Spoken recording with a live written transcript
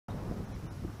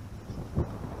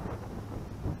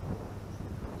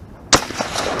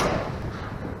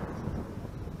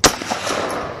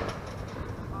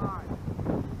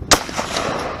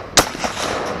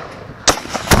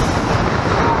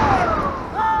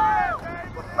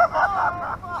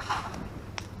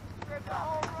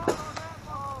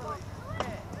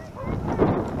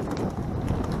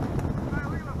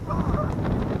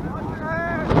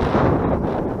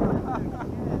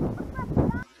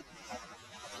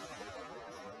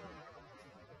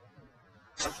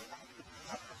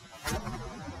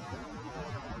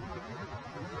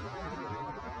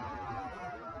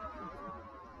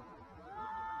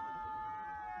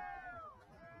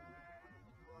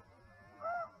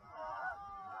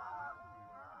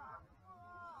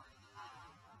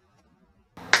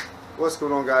What's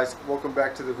going on, guys? Welcome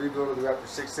back to the rebuild of the Raptor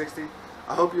 660.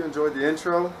 I hope you enjoyed the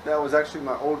intro. That was actually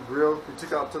my old grill we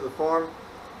took out to the farm.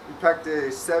 We packed a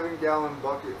 7-gallon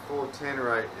bucket full of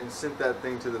tannerite and sent that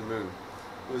thing to the moon.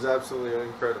 It was absolutely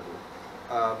incredible.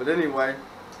 But anyway,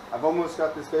 I've almost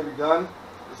got this baby done.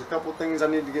 There's a couple things I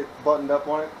need to get buttoned up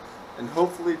on it, and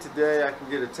hopefully today I can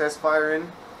get a test fire in,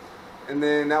 and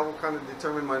then that will kind of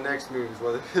determine my next moves,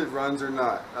 whether it runs or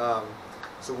not.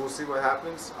 So we'll see what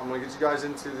happens. I'm going to get you guys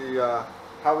into the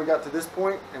how we got to this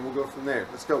point, and we'll go from there.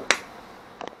 Let's go.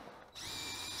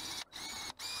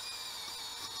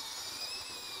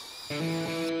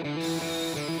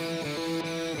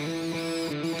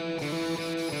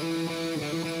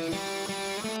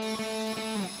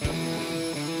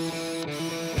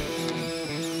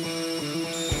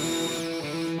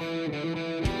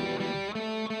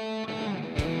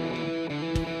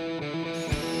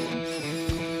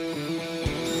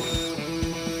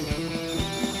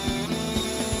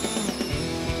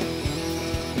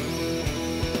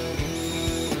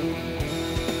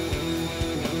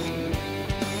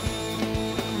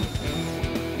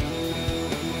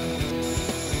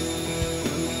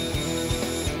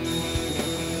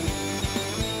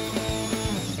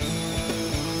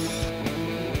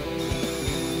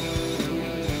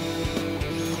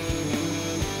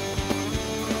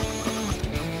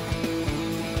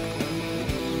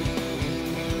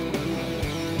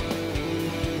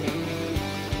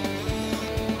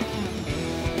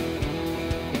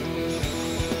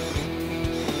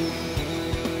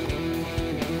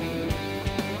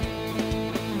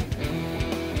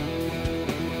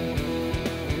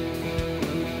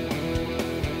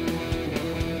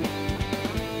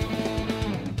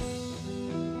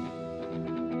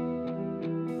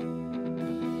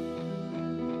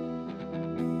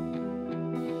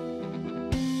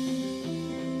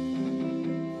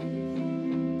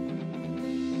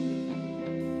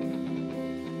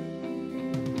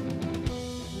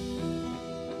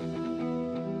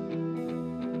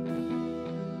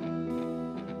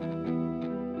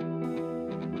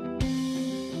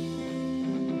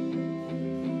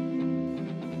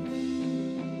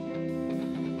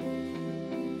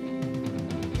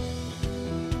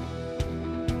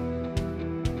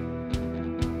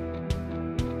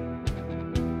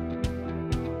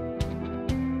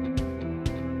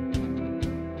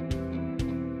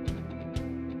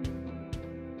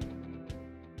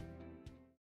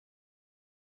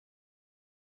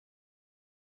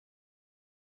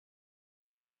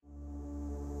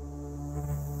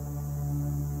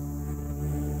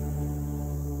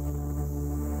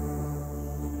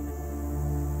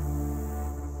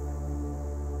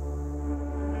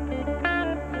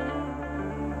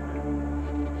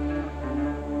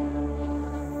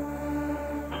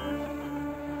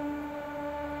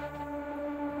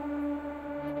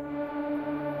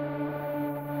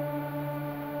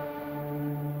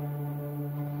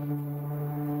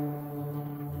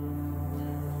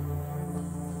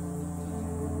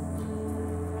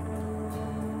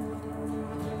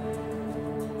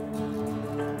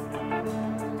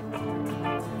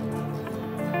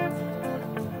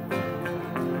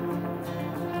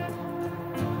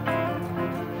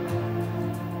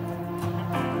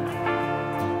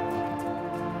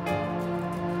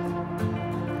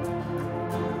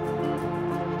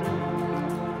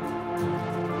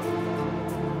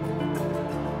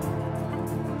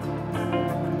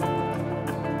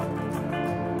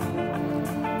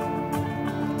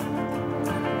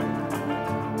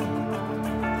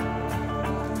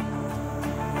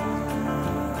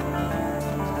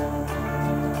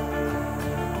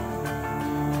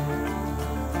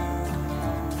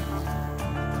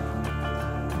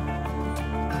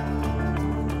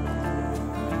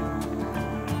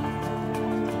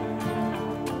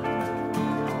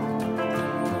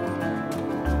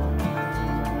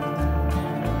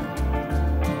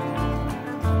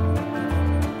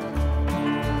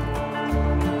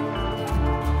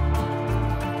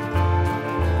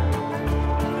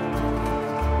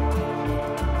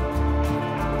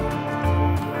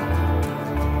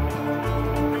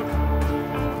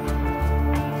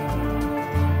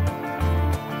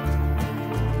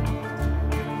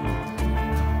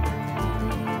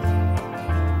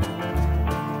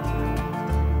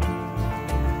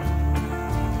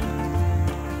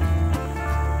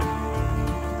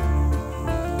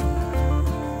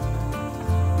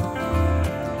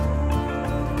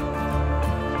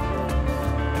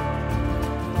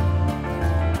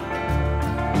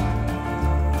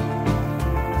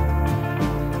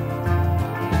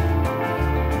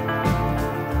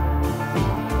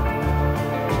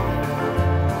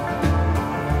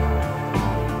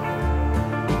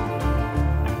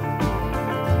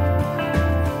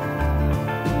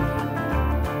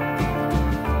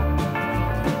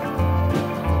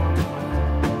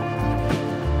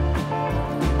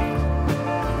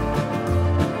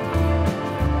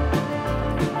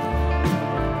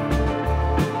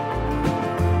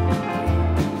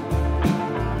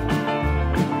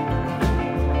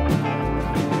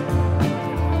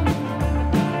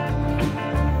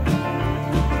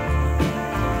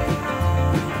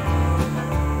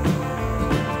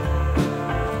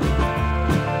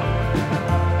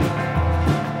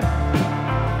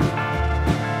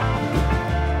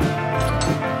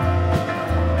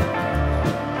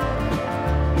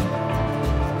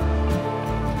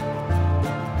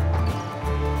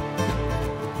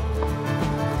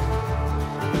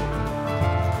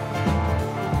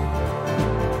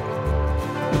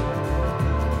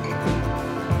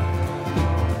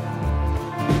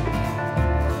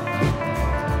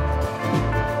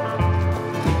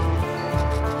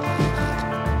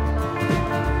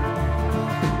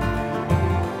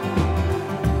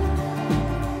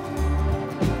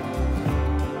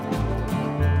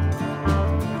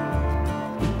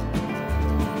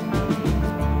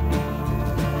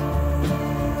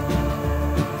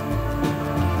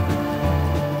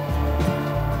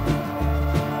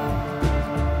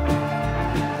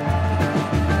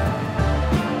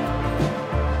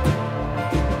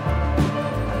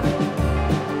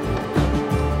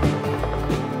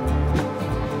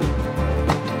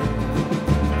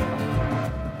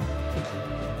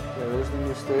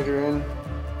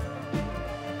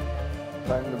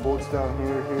 Tighten the bolts down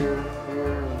here, here,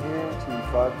 here, and here to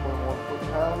 5.1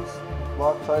 foot-pounds.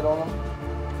 Loctite on them.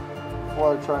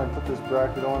 Before I try and put this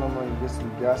bracket on, I'm going to get some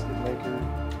gasket maker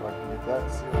so I can get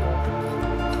that sealed up.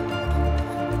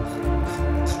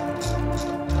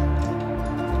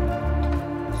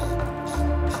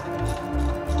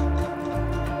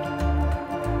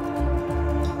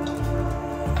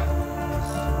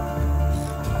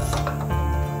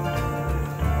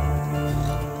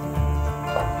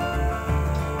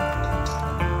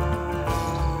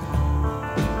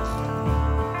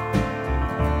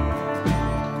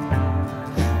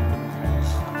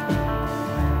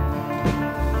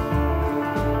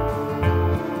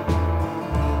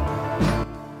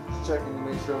 Checking to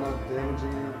make sure I'm not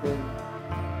damaging anything.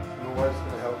 My wife's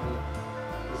going to help me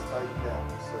just tighten down.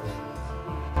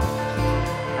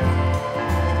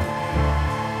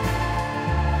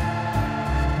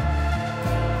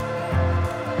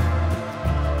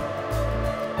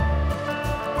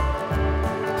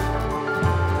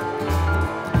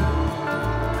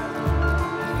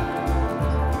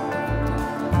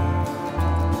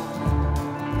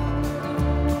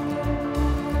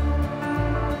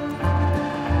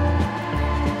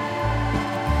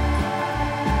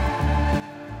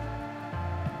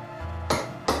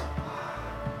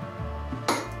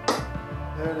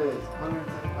 There it is,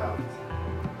 110 pounds.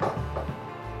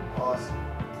 Awesome.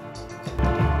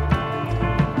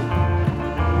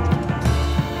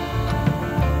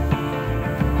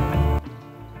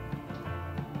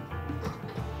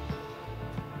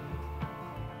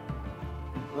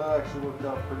 Well, that actually worked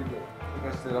out pretty good.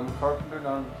 Like I said, I'm a carpenter,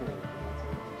 not a mechanic.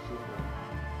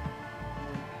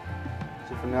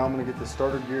 So for now, I'm going to get the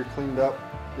starter gear cleaned up,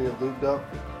 get it lubed up,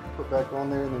 put back on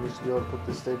there, and then we should be able to put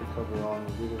this stator cover on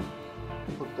and get it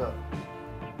hooked up.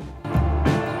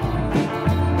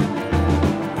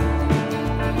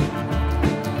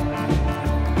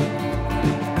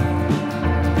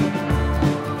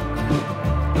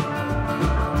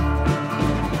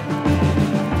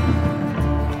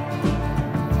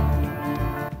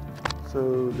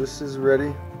 So this is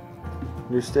ready.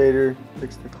 New stator,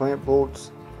 fix the clamp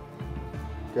bolts,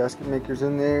 gasket maker's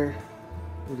in there.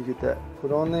 Need to get that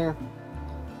put on there.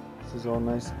 This is all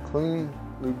nice and clean,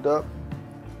 lubed up.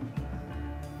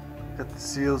 Got the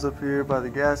seals up here by the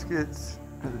gaskets,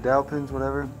 or the dowel pins,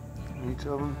 whatever, in each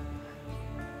of them.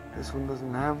 This one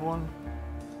doesn't have one.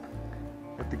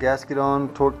 Got the gasket on,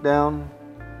 torqued down.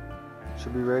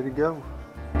 Should be ready to go.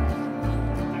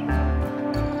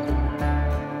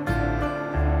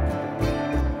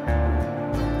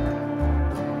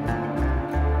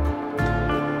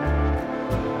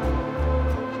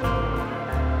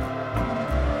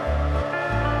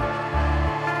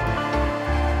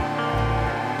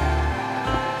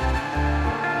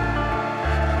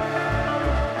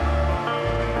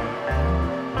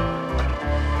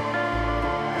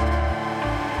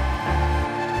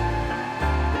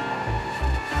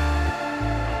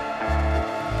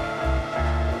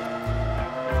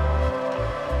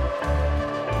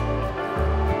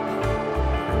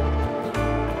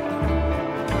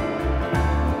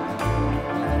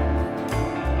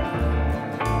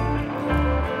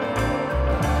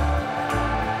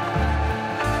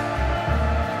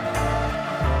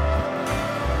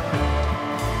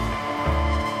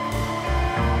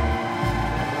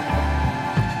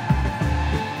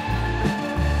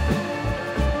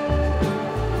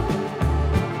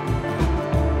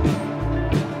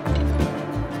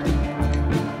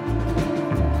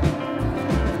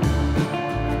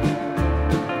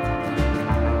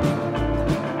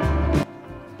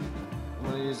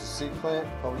 C-clamp,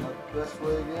 probably not the best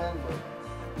way again, but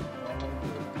I'm gonna do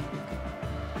it.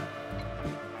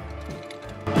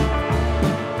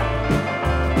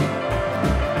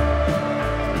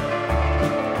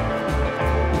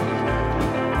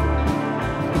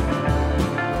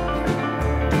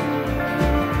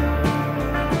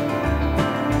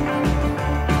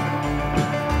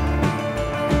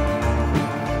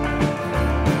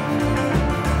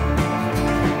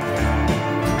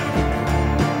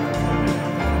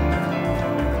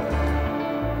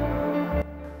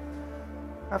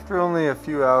 After only a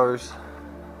few hours,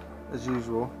 as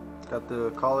usual, got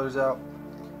the collars out,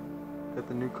 got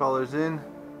the new collars in,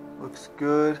 looks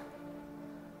good,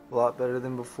 a lot better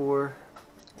than before.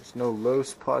 There's no low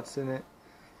spots in it.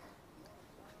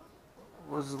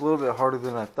 It was a little bit harder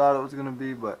than I thought it was going to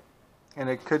be, and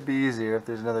it could be easier if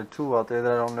there's another tool out there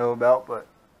that I don't know about, but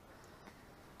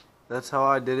that's how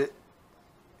I did it,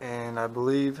 and I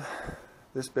believe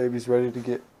this baby's ready to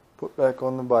get put back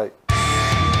on the bike.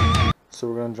 So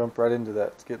we're going to jump right into that.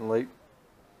 It's getting late.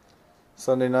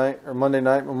 Sunday night or Monday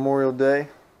night, Memorial Day.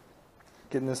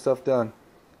 Getting this stuff done.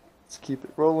 Let's keep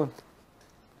it rolling.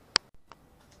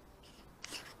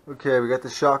 Okay, we got the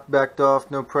shock backed off,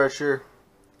 no pressure.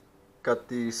 Got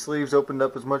the sleeves opened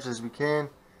up as much as we can.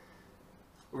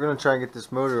 We're going to try and get this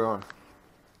motor on.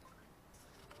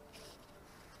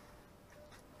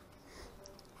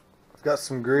 I've got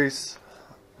some grease.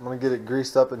 I'm going to get it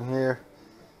greased up in here.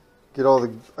 I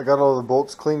got all the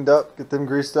bolts cleaned up, get them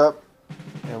greased up,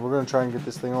 and we're going to try and get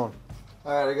this thing on.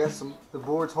 Alright, I got the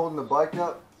boards holding the bike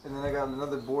up, and then I got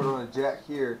another board on a jack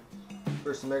here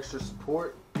for some extra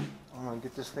support. I'm going to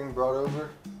get this thing brought over.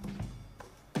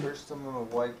 First I'm going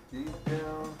to wipe these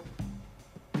down.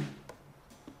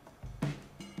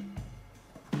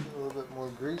 Put a little bit more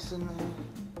grease in there.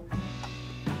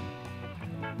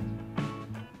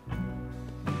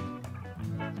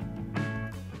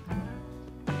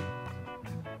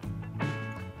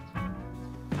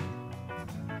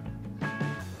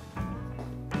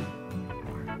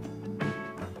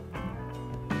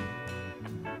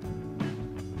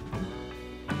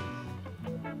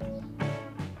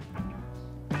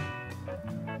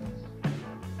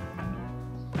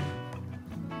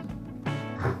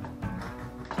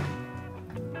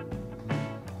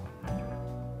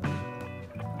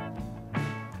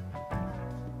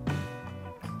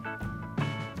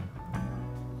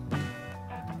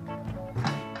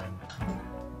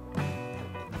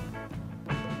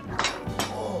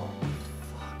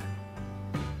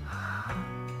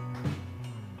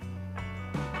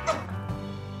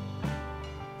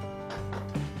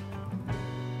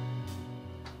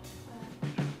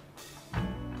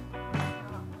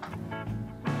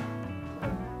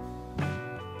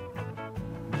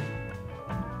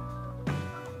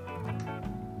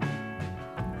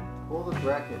 Pull the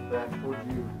bracket back towards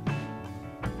you.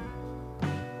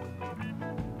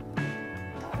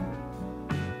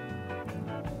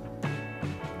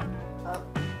 Up.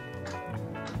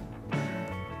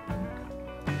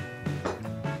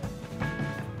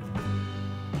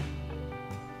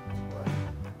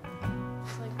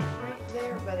 It's like right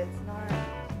there, but it's not.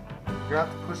 You're gonna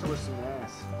have to push it with some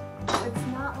ass. It's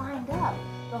not lined up.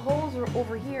 The holes are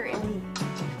over here, and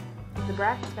the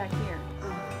bracket's back here.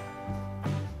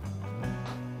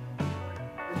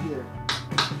 Here.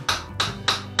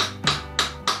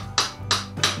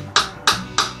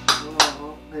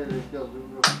 Oh, there we go.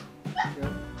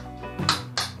 Yep.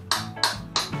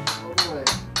 All the way.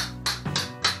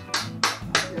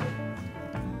 Yep.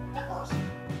 Awesome.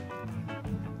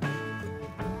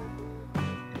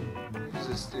 Use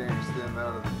the steering stem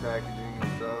out of the packaging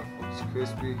and stuff. Looks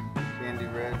crispy, candy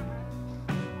red.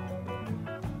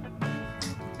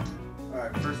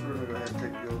 Alright, first we're going to go ahead and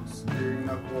take the old steering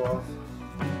knuckle off.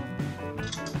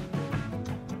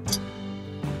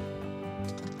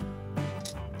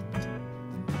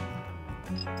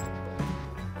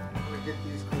 Get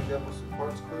these cleaned up with some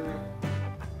parts cleaner.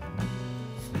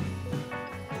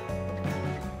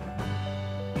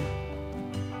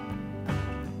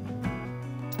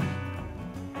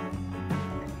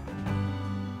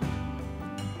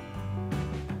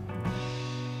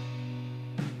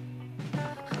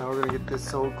 Now we're going to get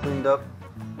this hole cleaned up.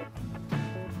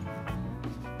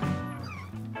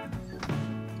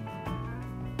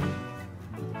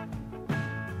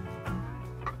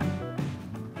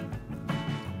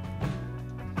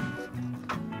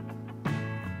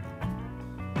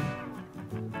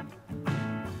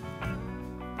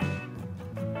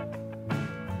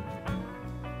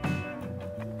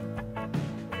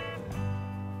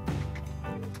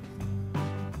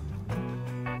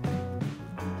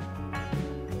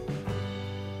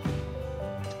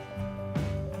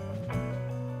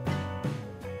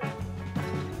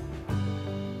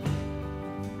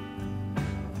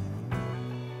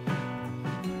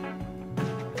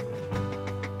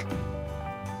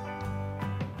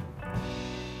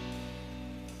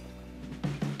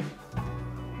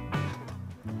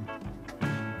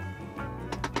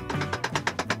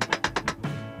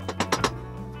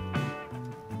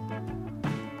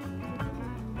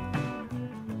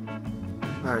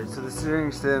 Alright, so the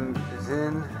steering stem is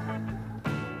in,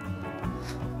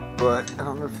 but I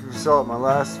don't know if you saw it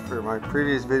my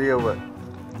previous video, but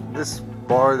this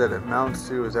bar that it mounts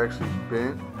to is actually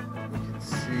bent. You can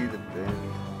see the bend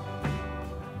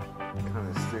kind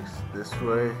of sticks this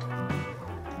way.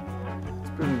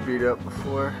 It's been beat up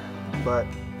before, but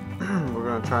we're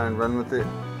going to try and run with it.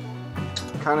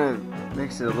 Kind of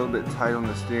makes it a little bit tight on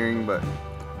the steering, but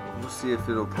we'll see if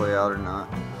it'll play out or not.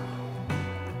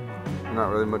 Not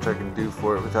really much I can do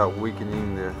for it without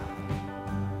weakening the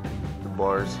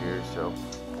bars here, so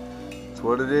it's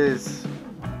what it is.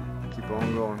 Keep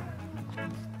on going.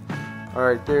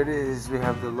 Alright, there it is. We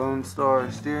have the Lone Star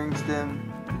steering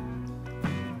stem.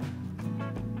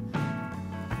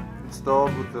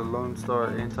 installed with the Lone Star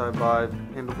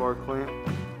anti-vibe handlebar clamp.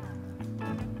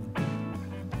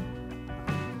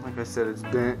 Like I said, it's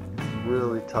bent, it's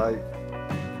really tight.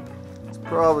 It's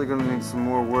probably going to need some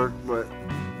more work, but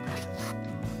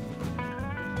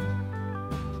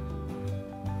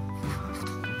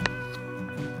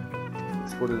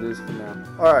that's what it is for now.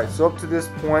 Alright, so up to this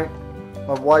point,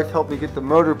 my wife helped me get the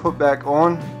motor put back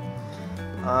on.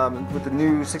 With the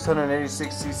new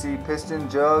 686cc piston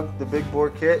jug, the big bore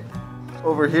kit.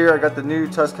 Over here I got the new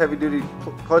Tusk heavy duty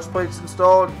clutch plates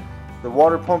installed, the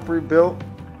water pump rebuilt.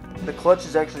 The clutch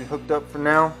is actually hooked up for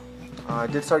now. I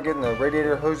did start getting the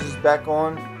radiator hoses back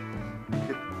on,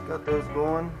 got those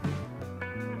going.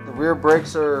 The rear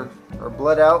brakes are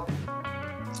bled out.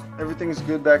 Everything's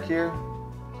good back here.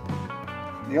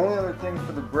 The only other thing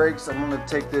for the brakes, I'm going to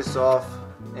take this off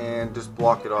and just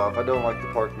block it off. I don't like the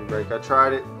parking brake. I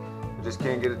tried it, I just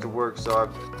can't get it to work, so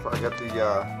I got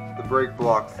the brake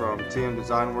block from TM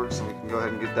Design Works, and we can go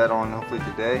ahead and get that on hopefully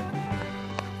today.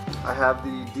 I have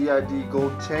the DID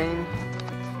gold chain.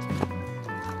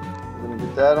 I'm gonna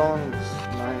get that on. It's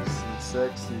nice and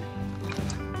sexy.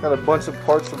 Got a bunch of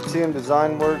parts from TM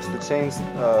Design Works. The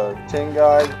chain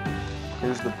guide.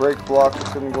 Here's the brake block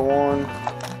that's gonna go on.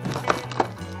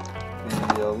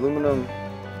 The aluminum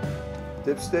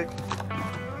dipstick,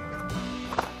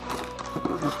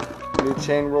 new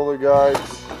chain roller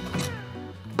guides,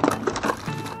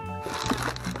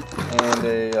 and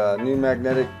a new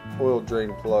magnetic oil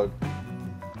drain plug.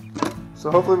 So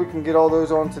hopefully we can get all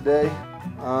those on today.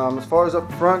 As far as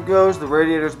up front goes, the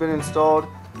radiator's been installed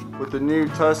with the new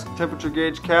Tusk temperature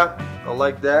gauge cap. I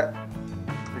like that.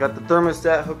 I got the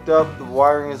thermostat hooked up, the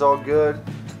wiring is all good,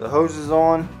 the hose is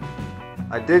on.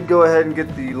 I did go ahead and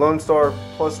get the Lone Star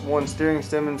 +1 steering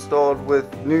stem installed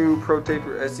with new Pro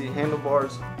Taper SE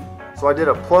handlebars. So I did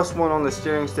a +1 on the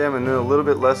steering stem and then a little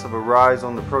bit less of a rise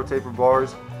on the Pro Taper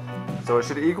bars. So it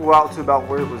should equal out to about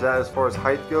where it was at as far as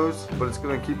height goes, but it's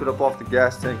going to keep it up off the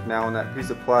gas tank now on that piece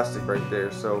of plastic right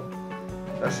there. So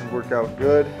that should work out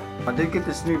good. I did get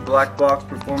this new black box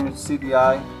performance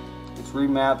CDI. It's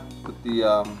remapped with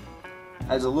the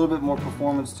has a little bit more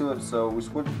performance to it, so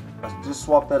I just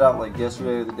swapped that out like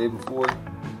yesterday or the day before.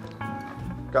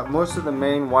 Got most of the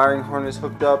main wiring harness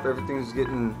hooked up. Everything's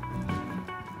getting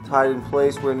tied in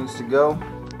place where it needs to go.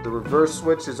 The reverse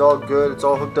switch is all good. It's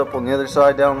all hooked up on the other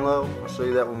side down low. I'll show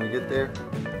you that when we get there.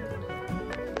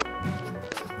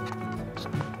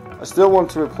 I still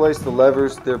want to replace the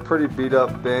levers. They're pretty beat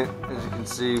up, bent, as you can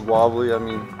see, wobbly. I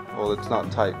mean, well, it's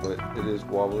not tight, but it is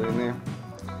wobbly in there.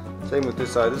 Same with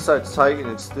this side. This side's tight and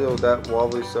it's still that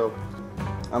wobbly, so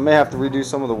I may have to redo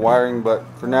some of the wiring, but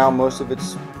for now most of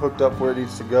it's hooked up where it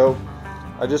needs to go.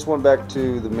 I just went back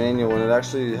to the manual and it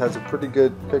actually has a pretty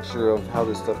good picture of how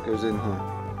this stuff goes in here.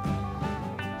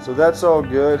 So that's all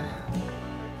good.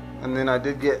 And then I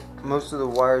did get most of the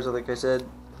wires, like I said,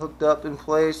 hooked up in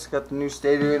place. Got the new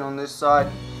stator in on this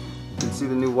side. You can see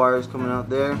the new wires coming out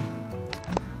there.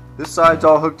 This side's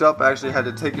all hooked up. I actually had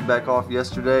to take it back off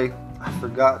yesterday. I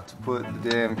forgot to put the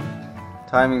damn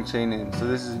timing chain in. So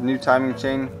this is a new timing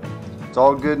chain. It's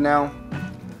all good now.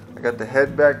 I got the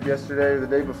head back yesterday or the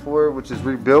day before, which is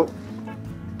rebuilt.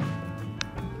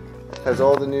 Has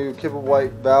all the new kibble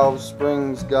white valves,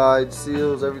 springs, guides,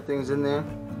 seals, everything's in there.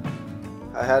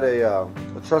 I had a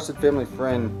trusted family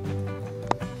friend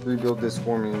rebuild this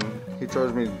for me, and he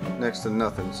charged me next to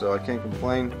nothing, so I can't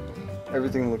complain.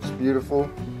 Everything looks beautiful.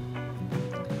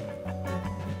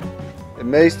 It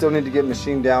may still need to get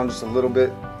machined down just a little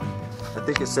bit. I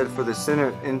think it said for the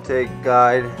center intake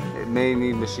guide, it may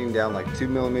need machined down like 2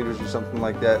 millimeters or something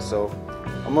like that. So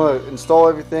I'm gonna install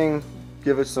everything,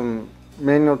 give it some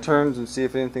manual turns and see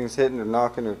if anything's hitting or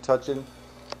knocking or touching.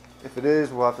 If it is,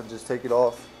 we'll have to just take it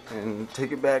off and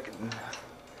take it back. And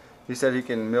he said he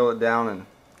can mill it down and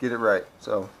get it right.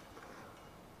 So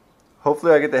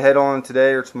hopefully I get the head on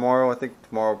today or tomorrow. I think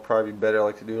tomorrow will probably be better. I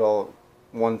like to do it all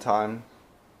at one time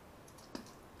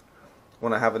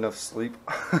when I have enough sleep.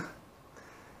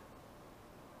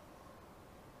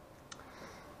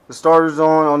 The starter's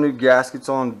on, all new gaskets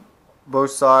on both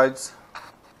sides.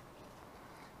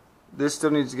 This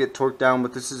still needs to get torqued down,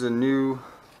 but this is a new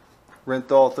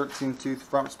Renthal 13 tooth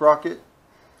front sprocket.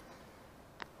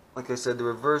 Like I said, the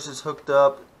reverse is hooked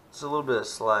up. It's a little bit of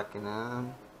slack in it. I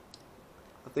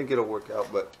think it'll work out,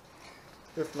 but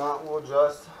if not, we'll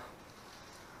adjust.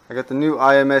 I got the new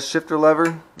IMS shifter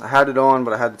lever. I had it on,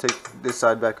 but I had to take this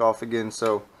side back off again,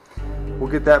 so we'll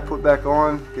get that put back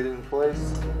on, get it in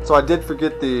place. So I did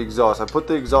forget the exhaust. I put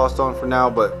the exhaust on for now,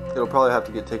 but it'll probably have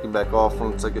to get taken back off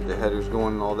once I get the headers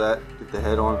going and all that, get the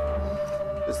head on.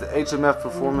 It's the HMF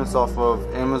Performance off of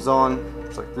Amazon.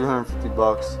 It's like 350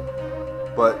 bucks.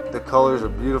 but the colors are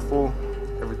beautiful.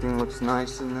 Everything looks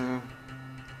nice in there.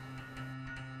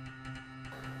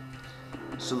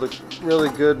 Should look really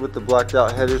good with the blacked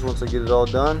out headers once I get it all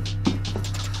done.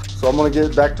 So I'm gonna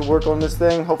get back to work on this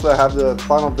thing. Hopefully I have the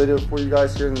final video for you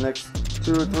guys here in the next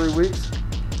 2 or 3 weeks.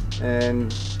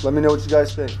 And let me know what you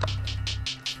guys think.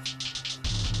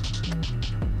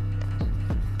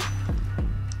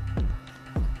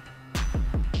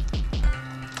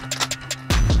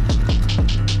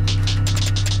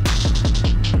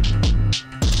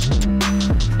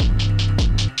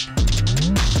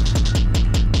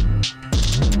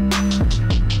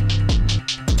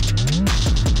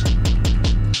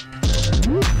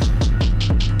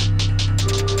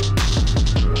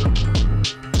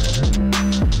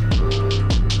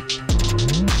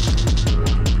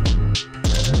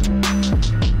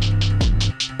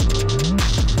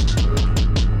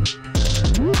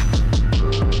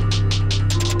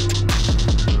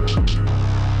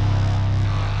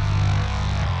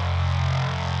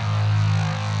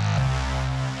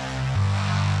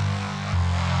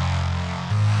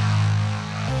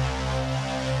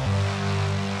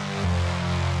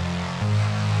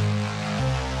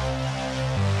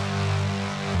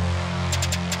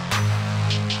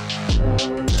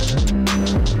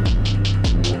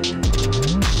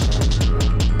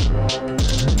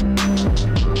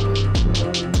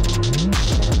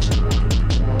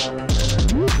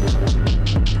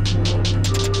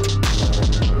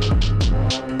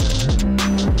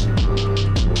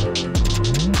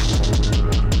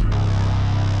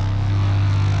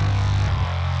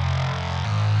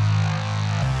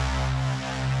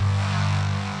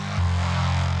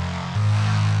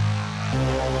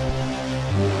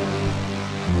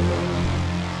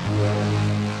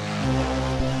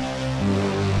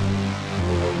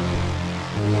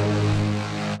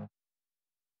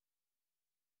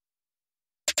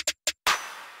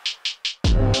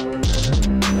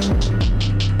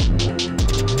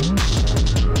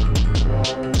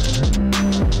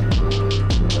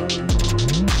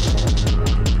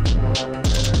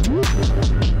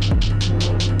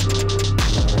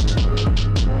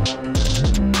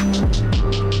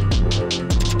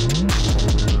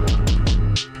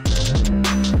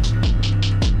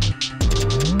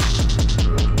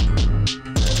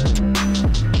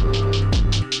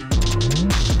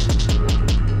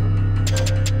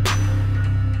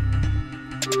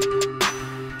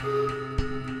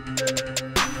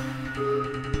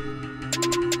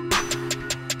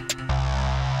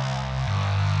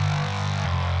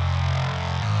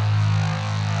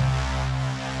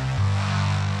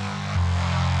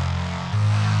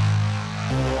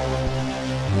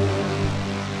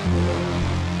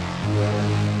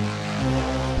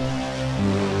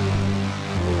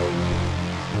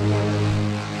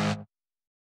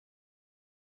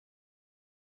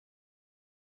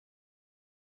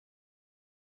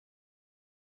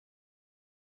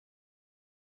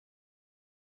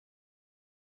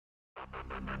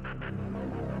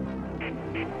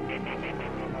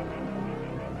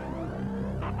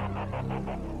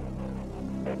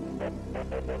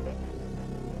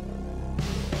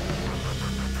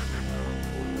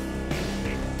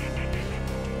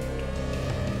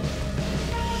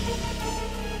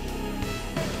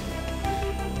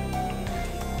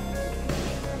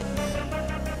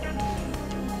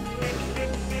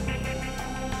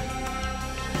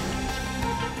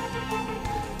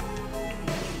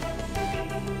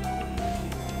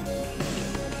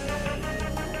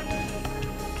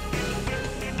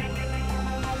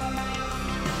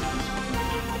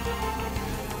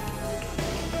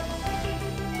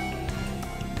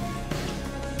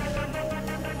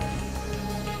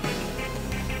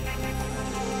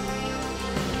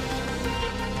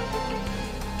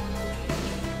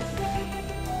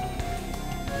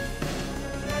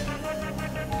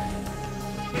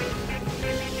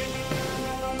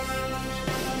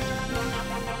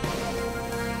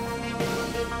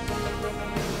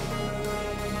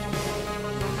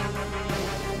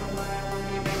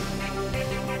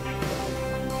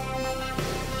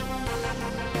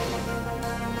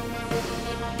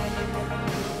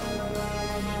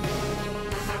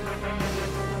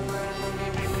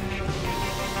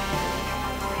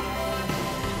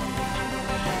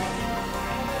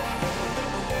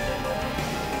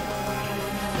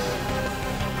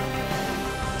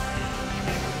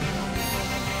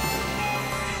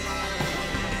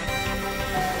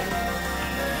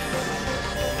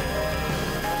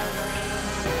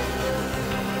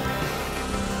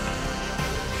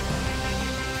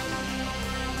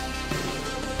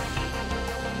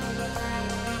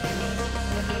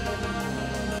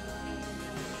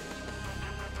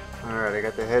 Alright, I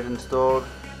got the head installed,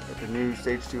 got the new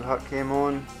Stage 2 hot cam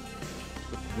on,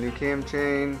 with the new cam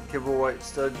chain, kibble white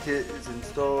stud kit is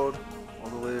installed all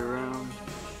the way around.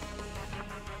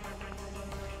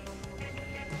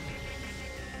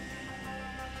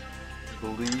 I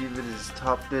believe it is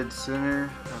top dead center.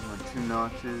 I have my 2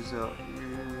 notches out here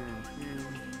and here.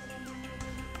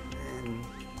 And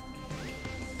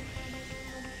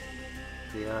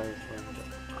the eye is lined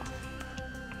up.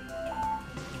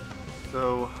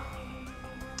 So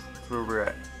that's where we're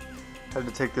at. Had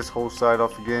to take this whole side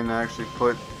off again. I actually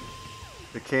put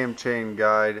the cam chain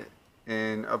guide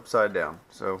in upside down.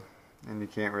 So, and you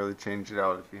can't really change it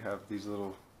out if you have these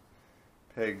little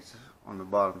pegs on the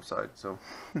bottom side. So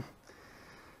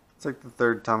it's like the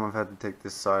 3rd time I've had to take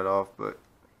this side off, but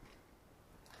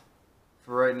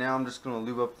for right now I'm just going to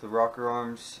lube up the rocker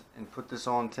arms and put this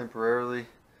on temporarily.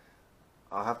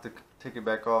 I'll have to take it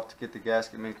back off to get the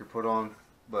gasket maker put on,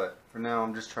 but for now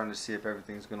I'm just trying to see if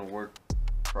everything's going to work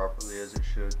properly as it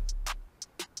should.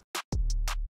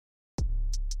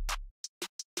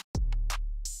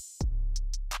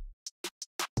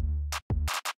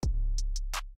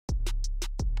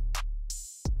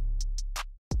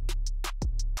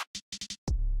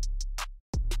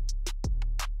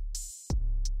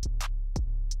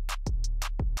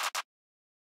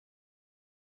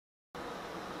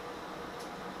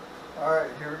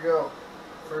 Alright, here we go.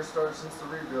 First start since the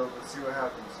rebuild. Let's see what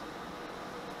happens.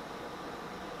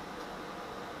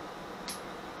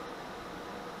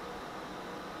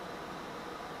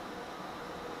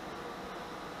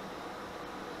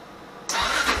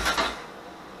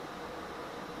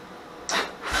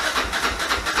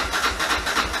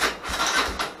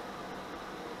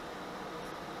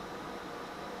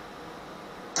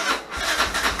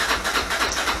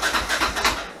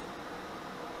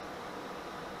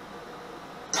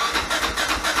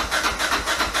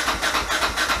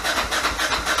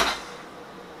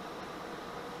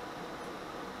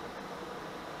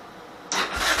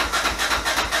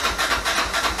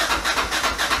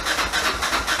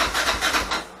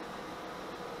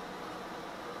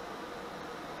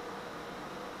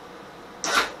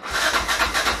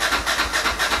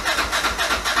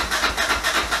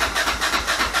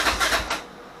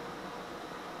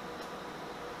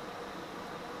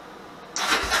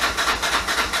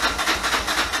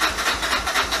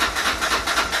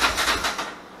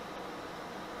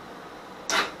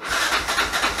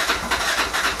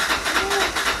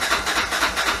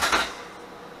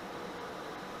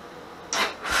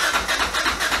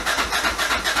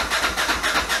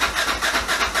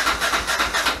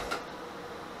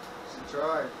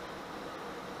 Try.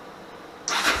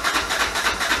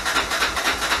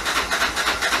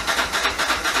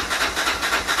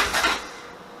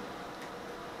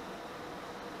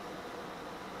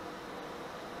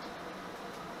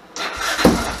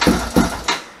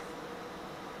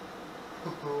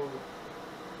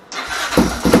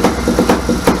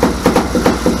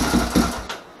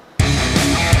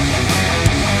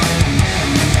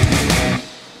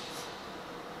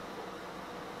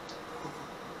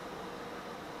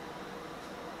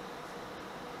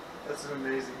 That's an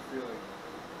amazing feeling.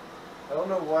 I don't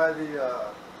know why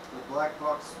the black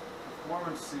box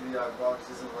performance CDI box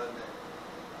isn't letting it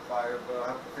fire, but I'll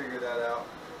have to figure that out.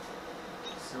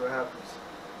 See what happens.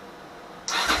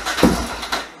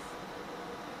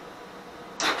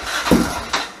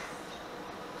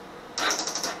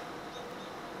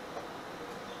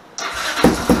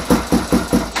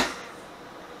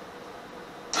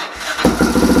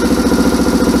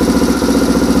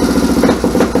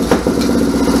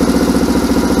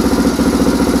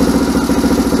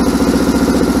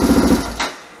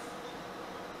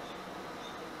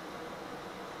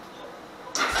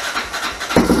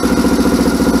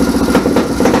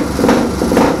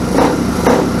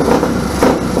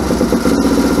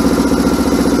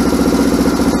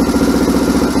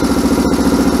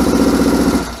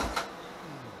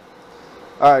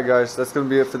 Alright guys, that's going to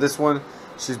be it for this one.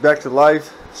 She's back to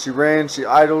life. She ran, she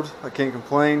idled. I can't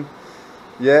complain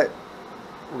yet.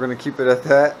 We're going to keep it at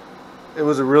that. It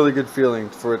was a really good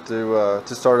feeling for it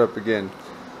to start up again.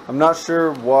 I'm not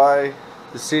sure why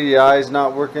the CDI is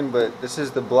not working, but this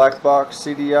is the black box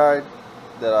CDI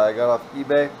that I got off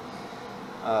eBay.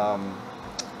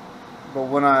 But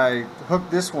when I hooked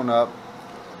this one up,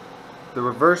 the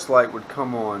reverse light would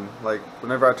come on. Like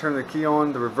whenever I turn the key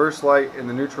on, the reverse light and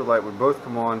the neutral light would both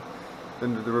come on.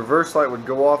 Then the reverse light would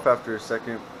go off after a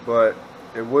second, but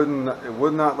it would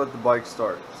not let the bike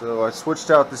start. So I switched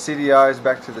out the CDIs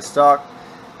back to the stock,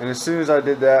 and as soon as I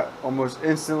did that, almost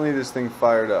instantly this thing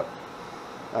fired up.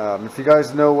 If you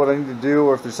guys know what I need to do,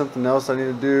 or if there's something else I need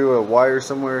to do, a wire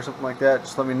somewhere or something like that,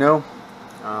 just let me know.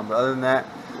 But other than that,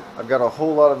 I've got a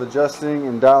whole lot of adjusting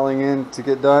and dialing in to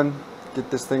get done,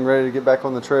 get this thing ready to get back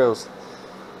on the trails.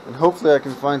 And hopefully I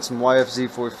can find some YFZ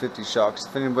 450 shocks.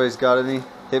 If anybody's got any,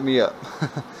 hit me up.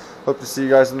 Hope to see you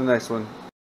guys in the next one.